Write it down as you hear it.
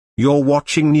You're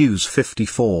watching News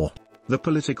 54. The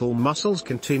political muscles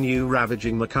continue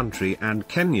ravaging the country and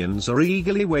Kenyans are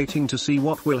eagerly waiting to see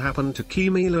what will happen to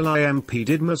Kimilili MP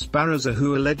Didmus Barasa,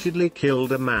 who allegedly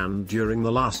killed a man during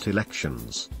the last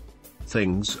elections.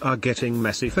 Things are getting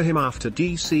messy for him after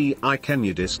DCI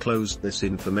Kenya disclosed this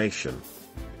information.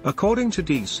 According to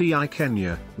DCI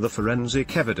Kenya, the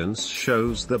forensic evidence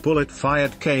shows the bullet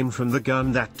fired came from the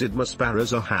gun that Didmus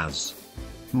Barasa has.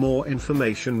 More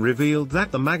information revealed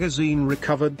that the magazine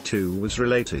recovered too was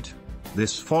related.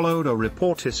 This followed a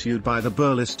report issued by the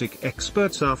ballistic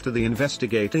experts after the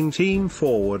investigating team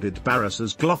forwarded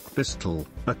Barasa's Glock pistol,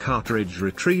 a cartridge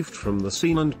retrieved from the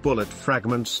scene and bullet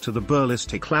fragments to the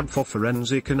ballistic lab for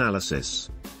forensic analysis.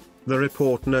 The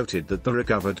report noted that the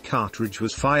recovered cartridge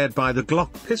was fired by the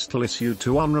Glock pistol issued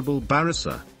to Honorable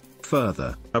Barasa.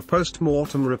 Further, a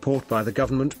post-mortem report by the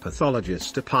government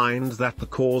pathologist opined that the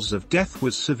cause of death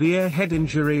was severe head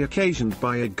injury occasioned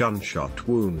by a gunshot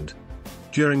wound.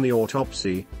 During the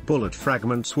autopsy, bullet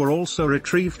fragments were also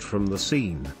retrieved from the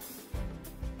scene.